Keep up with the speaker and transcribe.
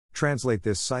translate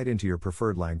this site into your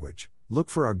preferred language, look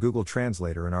for our Google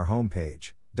Translator in our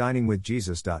homepage,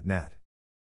 diningwithjesus.net.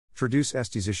 Traduce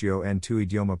este sitio en tu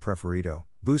idioma preferido,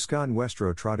 busca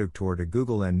nuestro traductor de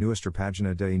Google en nuestra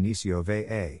página de inicio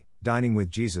va,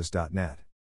 diningwithjesus.net.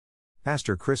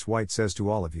 Pastor Chris White says to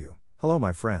all of you, hello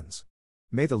my friends.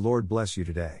 May the Lord bless you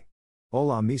today.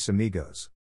 Hola mis amigos.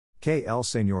 Que el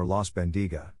Señor los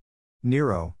bendiga.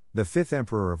 Nero, the fifth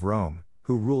emperor of Rome,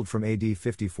 who ruled from AD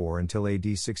 54 until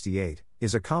AD 68,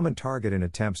 is a common target in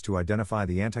attempts to identify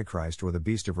the Antichrist or the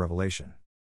Beast of Revelation.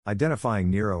 Identifying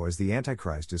Nero as the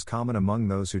Antichrist is common among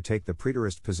those who take the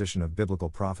preterist position of biblical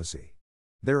prophecy.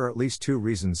 There are at least two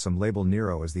reasons some label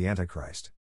Nero as the Antichrist.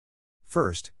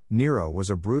 First, Nero was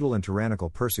a brutal and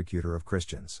tyrannical persecutor of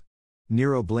Christians.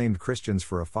 Nero blamed Christians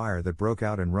for a fire that broke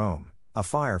out in Rome, a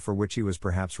fire for which he was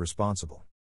perhaps responsible.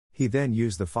 He then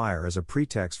used the fire as a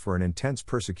pretext for an intense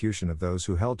persecution of those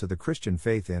who held to the Christian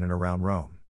faith in and around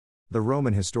Rome. The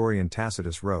Roman historian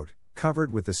Tacitus wrote,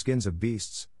 "Covered with the skins of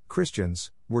beasts, Christians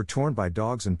were torn by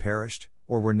dogs and perished,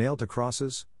 or were nailed to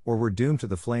crosses, or were doomed to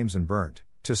the flames and burnt,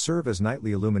 to serve as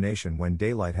nightly illumination when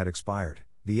daylight had expired."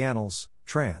 The Annals,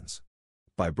 trans.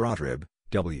 By Brodrib,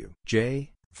 W.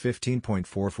 J.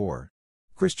 15.44.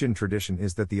 Christian tradition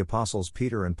is that the apostles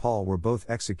Peter and Paul were both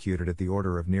executed at the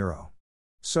order of Nero.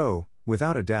 So,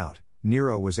 without a doubt,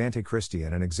 Nero was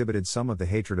anti-Christian and exhibited some of the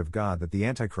hatred of God that the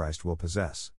Antichrist will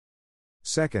possess.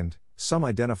 Second, some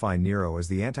identify Nero as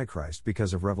the Antichrist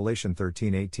because of Revelation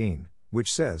 13:18,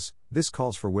 which says, "This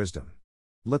calls for wisdom.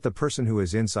 Let the person who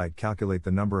has insight calculate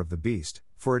the number of the beast,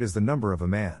 for it is the number of a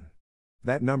man."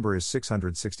 That number is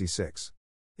 666.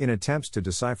 In attempts to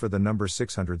decipher the number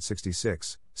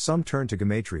 666, some turn to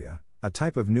gematria, a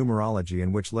type of numerology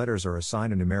in which letters are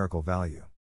assigned a numerical value.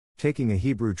 Taking a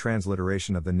Hebrew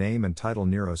transliteration of the name and title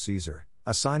Nero Caesar,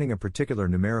 assigning a particular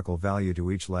numerical value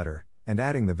to each letter, and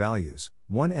adding the values,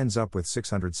 one ends up with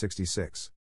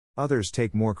 666. Others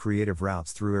take more creative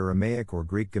routes through Aramaic or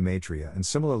Greek gematria and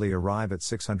similarly arrive at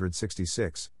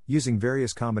 666, using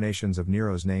various combinations of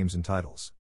Nero's names and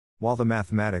titles. While the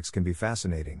mathematics can be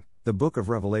fascinating, the Book of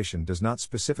Revelation does not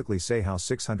specifically say how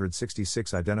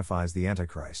 666 identifies the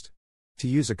Antichrist. To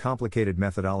use a complicated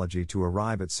methodology to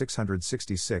arrive at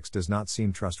 666 does not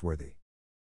seem trustworthy.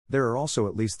 There are also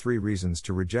at least three reasons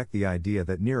to reject the idea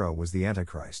that Nero was the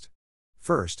Antichrist.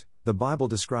 First, the Bible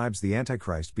describes the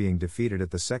Antichrist being defeated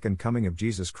at the second coming of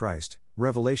Jesus Christ,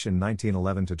 Revelation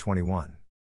 19:11-21.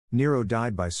 Nero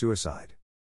died by suicide.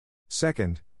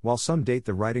 Second, while some date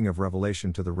the writing of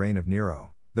Revelation to the reign of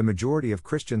Nero, the majority of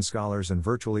Christian scholars and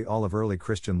virtually all of early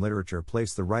Christian literature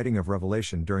place the writing of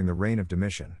Revelation during the reign of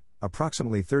Domitian,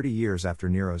 approximately 30 years after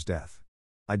Nero's death.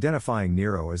 Identifying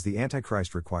Nero as the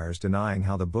Antichrist requires denying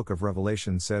how the Book of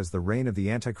Revelation says the reign of the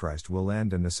Antichrist will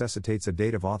end and necessitates a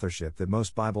date of authorship that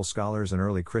most Bible scholars and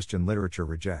early Christian literature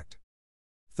reject.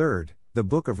 Third, the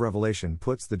Book of Revelation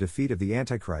puts the defeat of the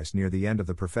Antichrist near the end of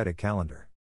the prophetic calendar.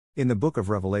 In the Book of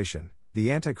Revelation, the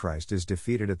Antichrist is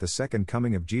defeated at the second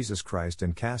coming of Jesus Christ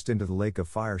and cast into the lake of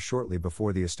fire shortly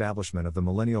before the establishment of the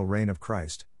millennial reign of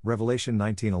Christ, Revelation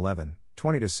 19:11,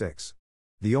 20-6.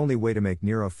 The only way to make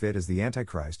Nero fit as the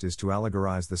Antichrist is to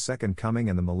allegorize the second coming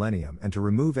and the millennium and to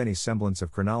remove any semblance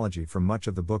of chronology from much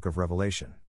of the Book of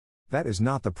Revelation. That is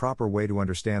not the proper way to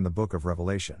understand the Book of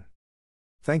Revelation.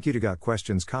 Thank you to Got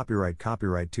Questions.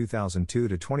 Copyright 2002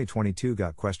 to 2022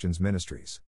 Got Questions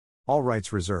Ministries. All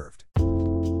rights reserved.